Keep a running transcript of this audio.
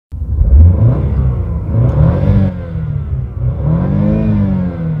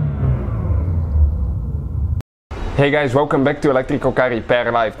Hey guys, welcome back to Electrical Car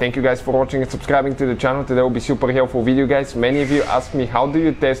Repair Live. Thank you guys for watching and subscribing to the channel. Today will be super helpful video, guys. Many of you asked me how do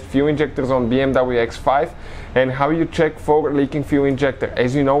you test fuel injectors on BMW X5 and how you check for leaking fuel injector.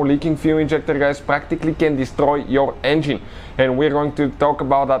 As you know, leaking fuel injector, guys, practically can destroy your engine, and we're going to talk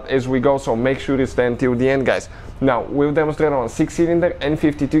about that as we go, so make sure you stay until the end, guys. Now, we'll demonstrate on a 6-cylinder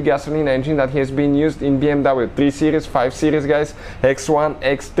N52 gasoline engine that has been used in BMW 3 Series, 5 Series, guys, X1,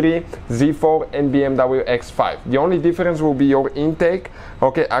 X3, Z4 and BMW X5. The only difference will be your intake.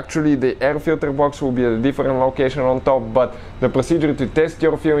 Okay, actually the air filter box will be at a different location on top, but the procedure to test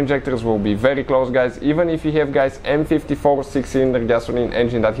your fuel injectors will be very close, guys. Even if you have, guys, M54 6-cylinder gasoline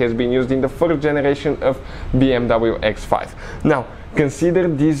engine that has been used in the first generation of BMW X5. Now, consider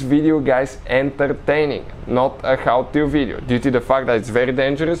this video, guys, entertaining, not a how-to video, due to the fact that it's very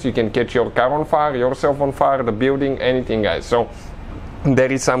dangerous. You can catch your car on fire, yourself on fire, the building, anything, guys. So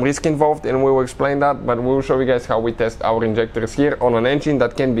there is some risk involved, and we will explain that, but we will show you guys how we test our injectors here on an engine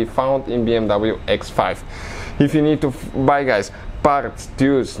that can be found in BMW X5. If you need to buy, guys, parts,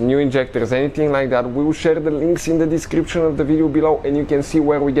 tools, new injectors, anything like that, we will share the links in the description of the video below, and you can see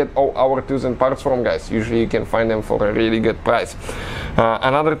where we get all our tools and parts from, guys. Usually you can find them for a really good price.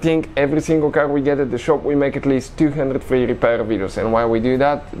 Another thing, every single car we get at the shop, we make at least 200 free repair videos. And why we do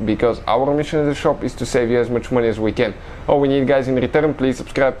that? Because our mission at the shop is to save you as much money as we can. All we need, guys, in return, please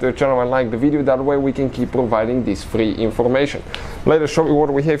subscribe to the channel and like the video. That way we can keep providing this free information. Let us show you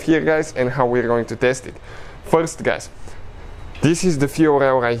what we have here, guys, and how we're going to test it. First, guys, this is the fuel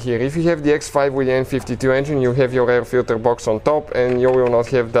rail right here. If you have the X5 with the N52 engine, you have your air filter box on top, and you will not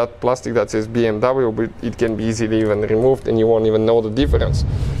have that plastic that says BMW, but it can be easily even removed and you won't even know the difference.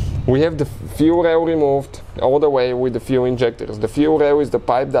 We have the fuel rail removed all the way with the fuel injectors. The fuel rail is the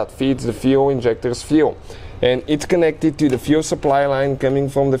pipe that feeds the fuel injectors fuel, and it's connected to the fuel supply line coming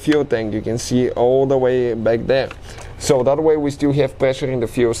from the fuel tank. You can see all the way back there. So that way we still have pressure in the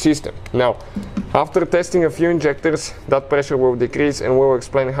fuel system. Now, after testing a few injectors, that pressure will decrease, and we'll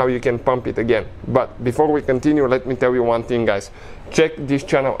explain how you can pump it again. But before we continue, let me tell you one thing, guys. Check this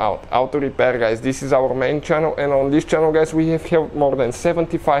channel out, Auto Repair, guys. This is our main channel, and on this channel, guys, we have helped more than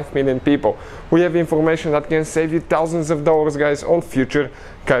 75 million people. We have information that can save you thousands of dollars, guys, on future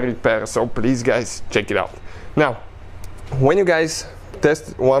car repair. So please, guys, check it out. Now, when you guys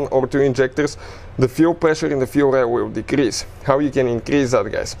test 1 or 2 injectors, the fuel pressure in the fuel rail will decrease. How you can increase that,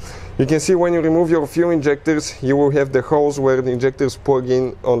 guys? You can see when you remove your fuel injectors, you will have the holes where the injectors plug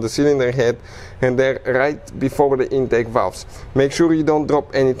in on the cylinder head, and they're right before the intake valves. Make sure you don't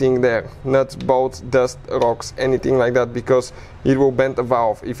drop anything there, nuts, bolts, dust, rocks, anything like that, because it will bend the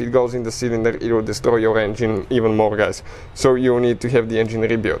valve. If it goes in the cylinder, it will destroy your engine even more, guys. So you need to have the engine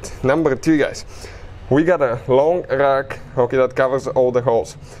rebuilt. Number 2, guys, we got a long rack, okay, that covers all the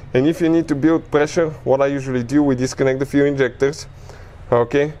holes. And if you need to build pressure, what I usually do, we disconnect the fuel injectors,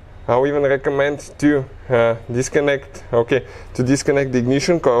 okay. I'll even recommend to disconnect the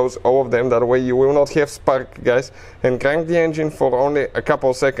ignition coils, all of them. That way you will not have spark, guys, and crank the engine for only a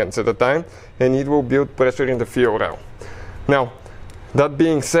couple seconds at a time, and it will build pressure in the fuel rail. Now, that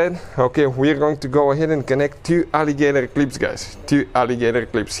being said, okay, we're going to go ahead and connect 2 alligator clips, guys. 2 alligator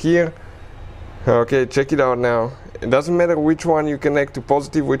clips here. Okay, check it out now. It doesn't matter which one you connect to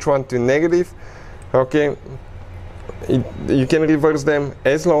positive, which one to negative. Okay, you can reverse them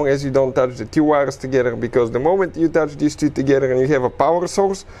as long as you don't touch the 2 wires together, because the moment you touch these 2 together and you have a power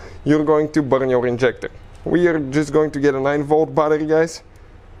source, you're going to burn your injector. We are just going to get a 9-volt battery, guys.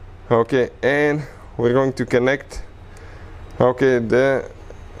 Okay, and we're going to connect, okay, the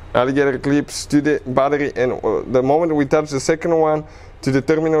alligator clips to the battery, and the moment we touch the second one to the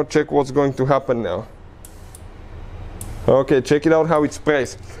terminal, check what's going to happen now. Okay, check it out how it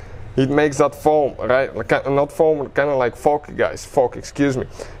sprays. It makes that foam, right? Not foam, kind of like fog, guys. Fog, excuse me.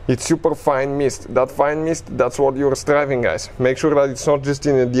 It's super fine mist. That fine mist, that's what you're striving, guys. Make sure that it's not just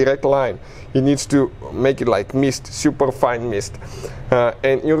in a direct line. It needs to make it like mist, super fine mist.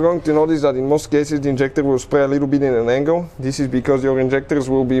 And you're going to notice that in most cases the injector will spray a little bit in an angle. This is because your injectors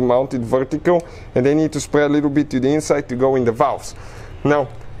will be mounted vertical, and they need to spray a little bit to the inside to go in the valves. Now,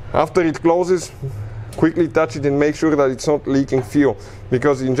 after it closes, quickly touch it and make sure that it's not leaking fuel,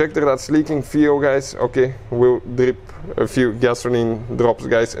 because the injector that's leaking fuel, guys, okay, will drip a few gasoline drops,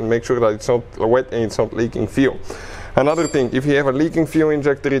 guys, and make sure that it's not wet and it's not leaking fuel. Another thing, if you have a leaking fuel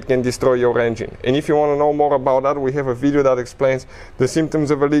injector, it can destroy your engine. And if you want to know more about that, we have a video that explains the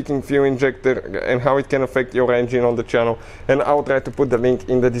symptoms of a leaking fuel injector and how it can affect your engine on the channel. And I'll try to put the link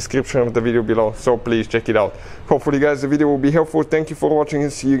in the description of the video below, so please check it out. Hopefully, guys, the video will be helpful. Thank you for watching,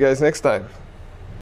 and see you guys next time.